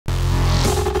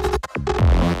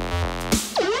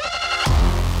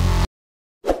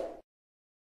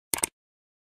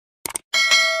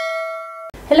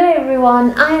Hello everyone,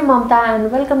 I am Mamta and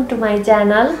welcome to my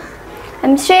channel.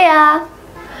 I'm Shreya.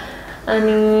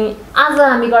 अनि आज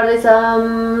हामी गर्दै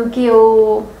छौं के हो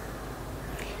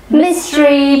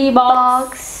Mystery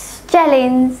box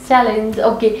challenge.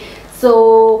 Okay, so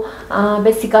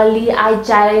basically I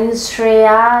challenge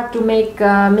Shreya to make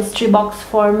a mystery box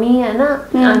for me हैन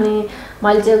अनि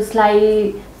मैले चाहिँ उसलाई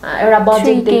एउटा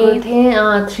बजेट दिएको थिए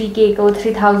 3k को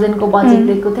 3000 को बजेट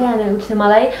दिएको थिए अनि उसले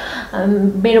मलाई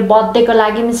मेरो बर्थडे को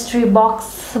लागि मिस्ट्री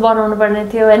बक्स बनाउनु पर्ने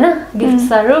थियो हैन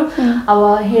गिफ्ट्सहरु अब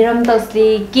हेरौं त उसले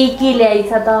के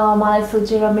ल्याइछ त मलाई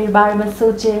सोचेर मेरो बारेमा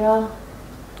सोचेर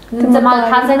जुन चाहिँ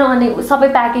मलाई थाहा छैन अनि सबै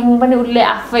प्याकिङ पनि उले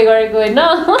आफै गरेको हैन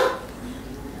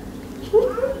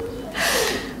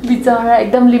बिचारा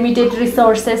एकदम लिमिटेड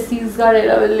रिसोर्सेस युज गरेर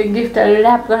उले गिफ्टहरु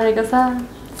र्याप गरेको छ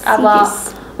अब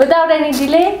without any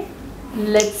delay,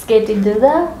 let's get into the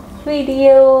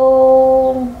video.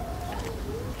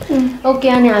 Okay,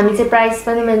 अनि हामी चाहिँ प्राइस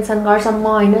पनि मेन्सन गर्छौं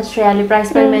म हैन श्रेयाले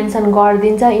प्राइस पनि मेन्सन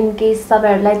गर्दिन्छ इन केस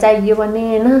तपाईहरुलाई चाहियो भने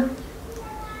हैन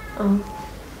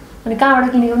अनि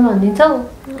कहाँबाट किनेको पनि भनिदिन्छौ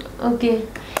ओके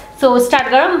सो स्टार्ट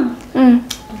गरौँ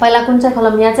पहिला कुन चाहिँ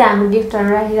कलम यहाँ चाहिँ हामी गिफ्टहरु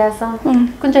राखिरा छौं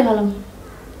कुन चाहिँ कलम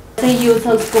चाहिँ यो छ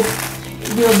उसको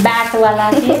यो ब्याट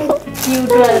वाला के क्यूट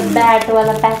ब्याट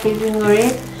वाला प्याकेजिङ गरे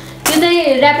यो चाहिँ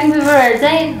र्यापिङ पेपरहरु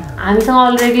चाहिँ हामीसँग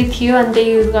अलरेडी थियो अनि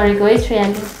त्यही युज गरेको है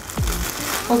श्रेयाले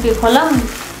ओके खोलौं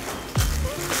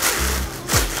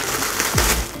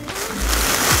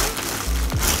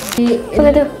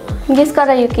गेस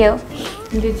गर यो के हो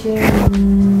यो चाहिँ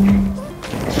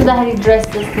सुधारी ड्रेस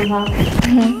जस्तो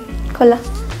छ खोला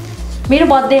मेरो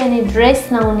बर्थडे अनि ड्रेस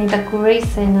नहुने त कुरै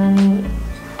छैन नि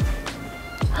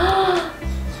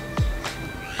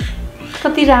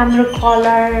कति राम्रो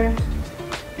कलर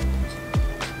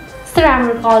कस्तो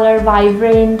राम्रो कलर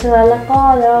भाइब्रेन्ट वाला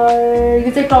कलर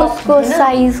यो चाहिँ टपको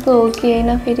साइजको हो कि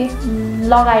हैन फेरि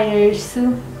लगाएर हेर्छु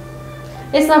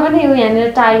यसमा पनि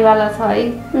यहाँनिर टाई वाला छ है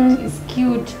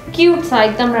क्यूट छ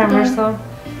एकदम राम्रो छ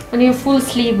अनि यो फुल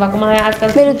स्लीभ भएको मलाई आजकल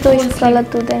मेरो चोइस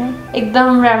गलत हुँदैन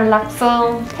एकदम राम्रो लाग्छ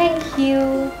थ्यांक यू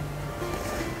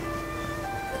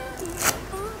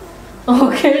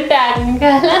ओके ट्याग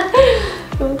निकाला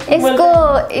यसको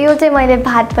यो चाहिँ मैले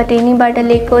भातपटेनीबाट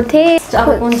लिएको थिए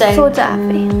सोच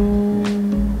आफै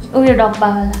उयो डब्बा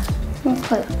वाला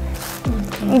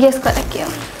खोला गेस गर के हो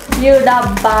यो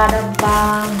डब्बा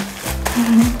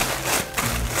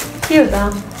के हो त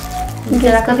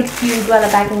जरा कति क्यूट वाला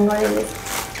प्याकिङ गरेले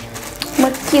म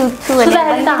क्यूट छु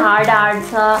भने त हार्ड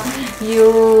छ यो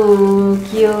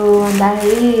के हो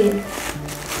भन्दाखेरि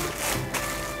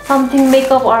समथिङ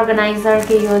मेकअप अर्गनाइजर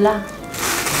के होला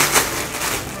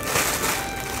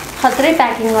खत्रै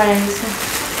प्याकिङ गरेको छ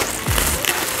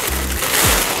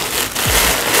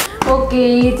ओके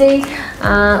यो चाहिँ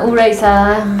उ रहेछ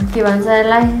के भन्छ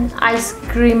यसलाई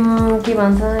आइसक्रिम के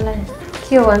भन्छ यसलाई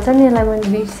के हो भन्छ नि यसलाई मैले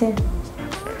बिर्सेँ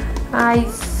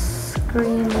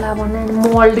आइसक्रिम ला भन्ने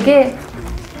मोल्ड के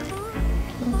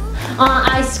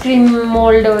आइसक्रिम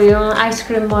मोल्ड हो यो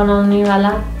आइसक्रिम बनाउने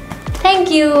वाला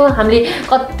थ्यांक यू हामीले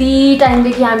कति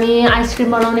टाइमदेखि हामी आइसक्रिम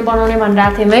बनाउने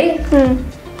भनिरहेको थियौँ है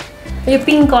यो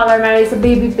पिंक कलरमा रहेछ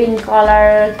बेबी पिंक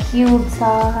कलर क्यूट छ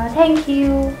थ्यांक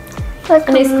यू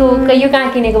अनि यसको यो कहाँ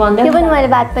किनेको भन्दै यो पनि मैले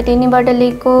भातपटेनीबाट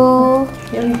लिएको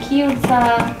यो क्यूट छ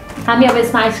हामी अब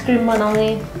यसमा आइसक्रिम बनाउने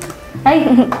है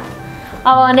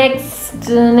अब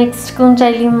नेक्स्ट कुन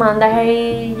चाहिँ लिउँ भन्दाखेरि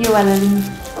यो वाला लिउँ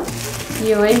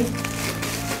यो है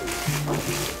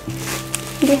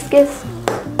गेस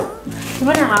यो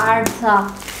पनि हार्ड छ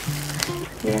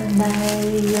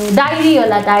यो डायरी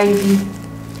होला डायरी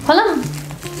खोलौं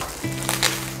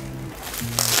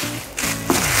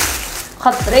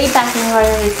खत्रै प्याकिङ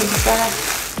गरेर रहेछ बिचरा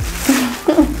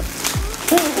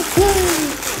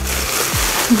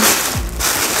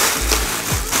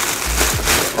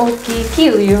ओके के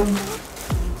हो यो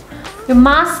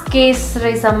मास्क केस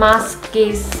रहेछ मास्क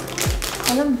केस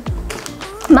खोलौं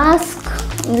मास्क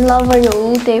लभर हो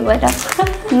त्यही भएर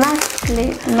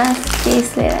मास्क केस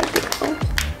लिएर दिएको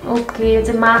ओके यो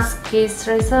चाहिँ मास्क केस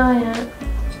रहेछ यहाँ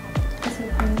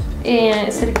यहाँ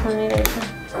यसरी खोल्ने रहेछ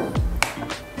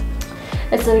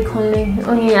यसरी खोल्ने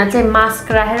अनि यहाँ चाहिँ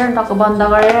मास्क राखेर टक्क बन्द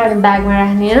गरेर अनि ब्यागमा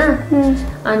राख्ने हैन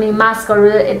अनि मास्कहरु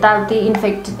यताउति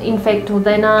इन्फेक्ट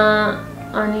हुँदैन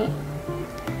अनि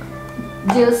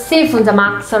जो सेफ हुन्छ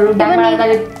मास्कहरु ब्यागमा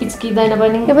राख्दा पिच्किदैन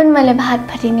पनि यो पनि मैले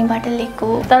भातपटेनीबाट लिएको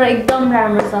तर एकदम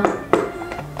राम्रो छ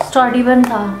स्टडी पनि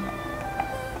छ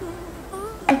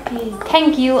ओके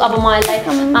थ्यांक यू अब म यसलाई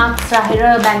मास्क राखेर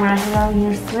ब्यागमा राखेर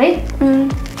हिँड्छु है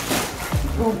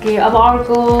ओके अब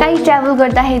अर्को कहीँ ट्राभल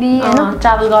गर्दाखेरि हैन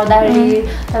ट्राभल गर्दाखेरि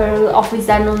तपाईहरु अफिस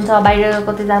जानुहुन्छ बाहिर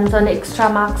कतै जानुहुन्छ भने एक्स्ट्रा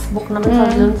मास्क बोक्न पनि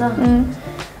सजिलो हुन्छ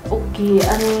Okay,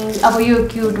 अनि अब यो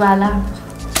क्यूट वाला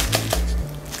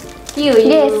के हो यो?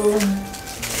 Yes.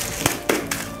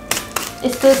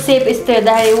 यस्तो सेप यस्तो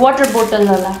हेर्दाखेरि वाटर बोतल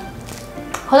होला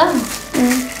होला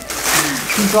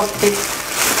ड्रप इट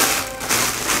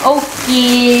ओके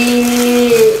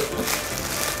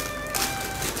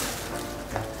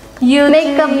यो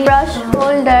Makeup brush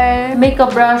holder. Makeup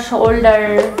brush holder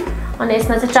अनि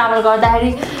यसमा चाहिँ ट्राभल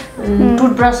गर्दाखेरि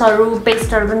टुथब्रसहरू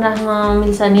पेस्टहरू पनि राख्न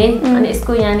मिल्छ नि है अनि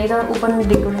यसको यहाँनिर ऊ पनि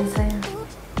दिएको रहेछ यहाँ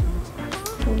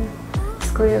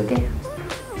यसको यो के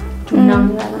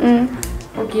झुन्डाउने वाला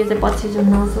ओके यो चाहिँ पछि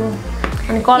झुन्डाउँछु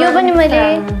अनि कलर यो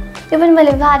पनि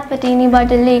मैले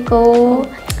भातपटिनीबाट लिएको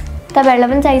तपाईँहरूलाई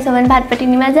पनि चाहिन्छ भने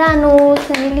भातपटिनीमा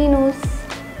जानुहोस् अनि लिनुहोस्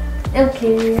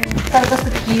ओके तर कस्तो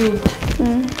क्युट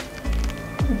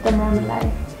एकदम राम्रो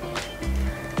लाग्यो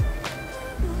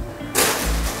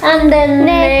and then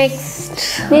next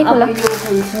यो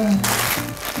खोल्छु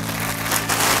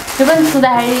यो पनि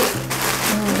छुँदाखेरि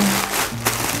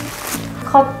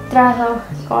खतरा छ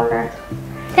कलर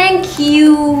थ्याङ्क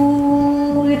यू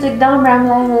यो चाहिँ एकदम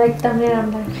राम्रो लाग्यो मलाई एकदमै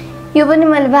राम्रो लाग्यो यो पनि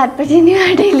मैले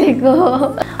भातपटिनीबाटै लिएको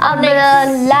अब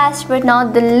last but not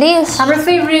the list हाम्रो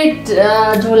फेभरेट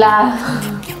झोला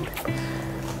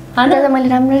हैन मैले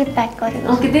राम्ररी प्याक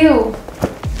गरेको ओके त्यही हो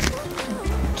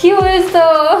के हो यस्तो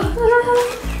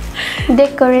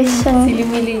डेकोरेसन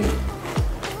सिलिमिली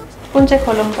कुन चाहिँ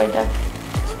खोलौँ पहिला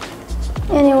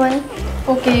एनीवन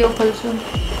ओके यो खोल्छु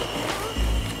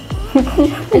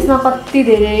यसमा कति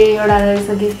धेरैवटा रहेछ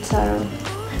गिफ्ट्सहरू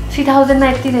 3000 मा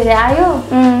यति धेरै आयो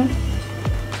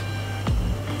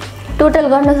टोटल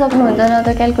गर्न सक्नुहुन्छ न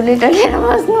त क्याल्कुलेटर लिएर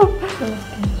बस्नु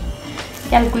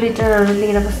क्याल्कुलेटरहरू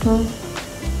लिएर बस्नु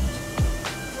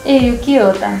ए यो के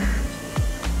हो त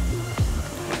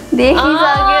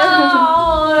देखिसक्यो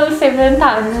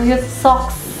 7000 यो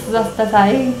सक्स जस्तो छ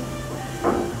है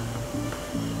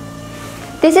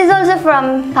दिस इज अल्सो फ्रम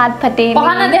भातपटिनी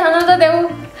पखान देखाउन त देऊ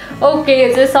ओके यो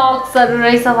चाहिँ सक्सहरू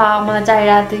रहेछ मलाई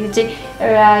चाहिरहेको थियो यो चाहिँ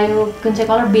एउटा यो कुन चाहिँ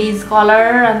कलर बेज कलर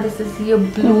अनि त्यसपछि यो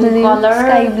ब्लू कलर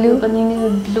स्काई ब्लू पनि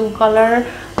ब्लू कलर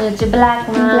अनि यो चाहिँ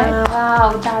ब्ल्याकमा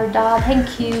वाउ टाटा थ्याङ्क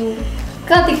यू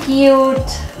कति क्युट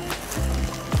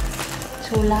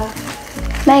झोला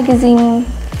म्यागजिन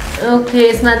ओके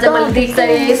यसमा चाहिँ मैले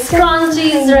देख्दै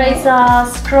स्क्रन्चिज रहेछ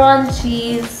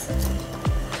स्क्रन्चिज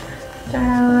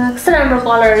कस्तो राम्रो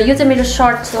कलर यो चाहिँ मेरो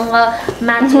सर्टसँग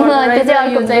म्याच गर्छ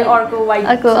यो चाहिँ अर्को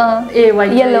वाइट ए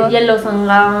वाइट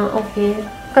येल्लोसँग ओके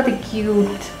कति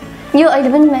क्युट यो अहिले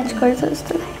पनि म्याच गर्छ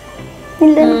जस्तो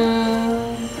लाग्यो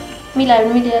मिलायो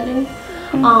भने मिलिहाल्यो नि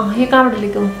यो कहाँबाट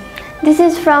लिएको this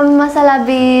is from masala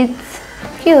bits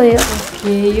के हो यो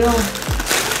ओके यो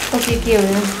ओके के हो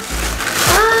यो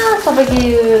सबै के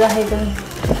राखेको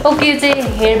ओके यो चाहिँ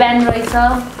हेयर ब्यान्ड रहेछ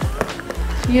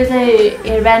यो चाहिँ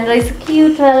हेयर ब्यान्ड रहेछ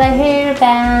क्युट वाला हेयर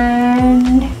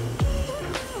ब्यान्ड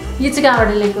यो चाहिँ कहाँबाट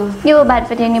लिएको यो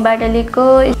भातपटिनीबाट लिएको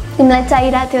तिमीलाई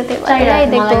चाहिरहेको थियो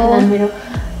त्यो मेरो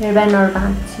हेयर ब्यान्डहरू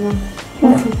भाँच्छु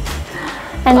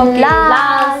एन्ड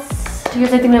लास्ट यो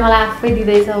चाहिँ तिमीले मलाई आफै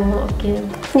दिँदैछौ ओके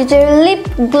यो चाहिँ lip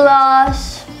gloss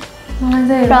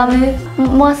from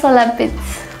masala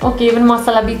bits okay यो पनि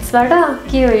मसाला बिट्सबाट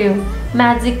के हो यो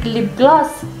म्याजिक लिप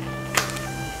ग्लस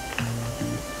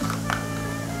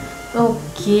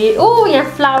ओके ओ यहाँ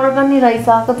फ्लावर पनि रहेछ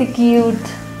कति क्युट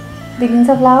देखिन्छ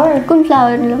फ्लावर कुन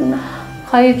फ्लावर ल्याउनु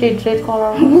खै रेड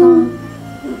कलर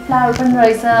फ्लावर पनि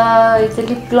रहेछ यो चाहिँ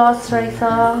लिप ग्लस रहेछ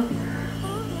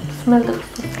स्मेल त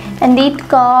एन्ड इट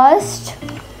कस्ट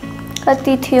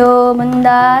कति थियो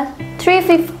भन्दा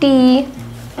 350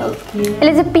 ओके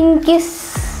यसले चाहिँ पिङ्किस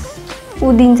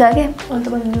ऊ दिन्छ क्या अन्त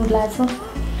पनि न्यू लाग्छ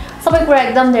सबै कुरा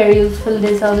एकदम धेरै युजफुल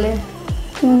दिएछ उसले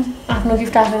आफ्नो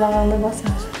गिफ्ट आफै लगाउनु बस्छ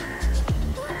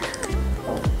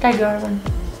टाइगर वन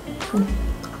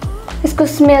यसको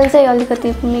स्मेल चाहिँ अलिकति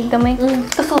एकदमै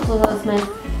कस्तो छ smell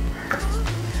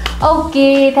okay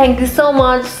thank you so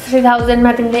much 3000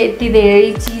 मा तिमीले यति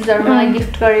धेरै चिजहरू मलाई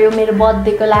गिफ्ट गर्यो मेरो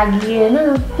बर्थडेको लागि हैन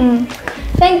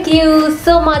thank you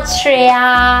so much Shreya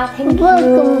thank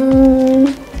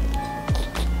you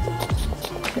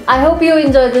I hope you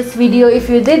enjoyed this video. If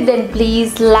you did, then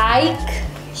please like,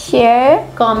 share,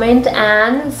 comment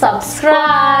and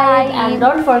subscribe. And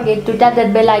don't forget to tap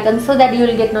that bell icon so that you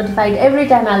will get notified every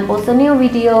time I'll post a new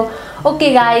video.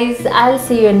 Okay guys, I'll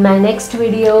see you in my next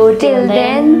video. Till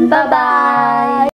then, bye bye.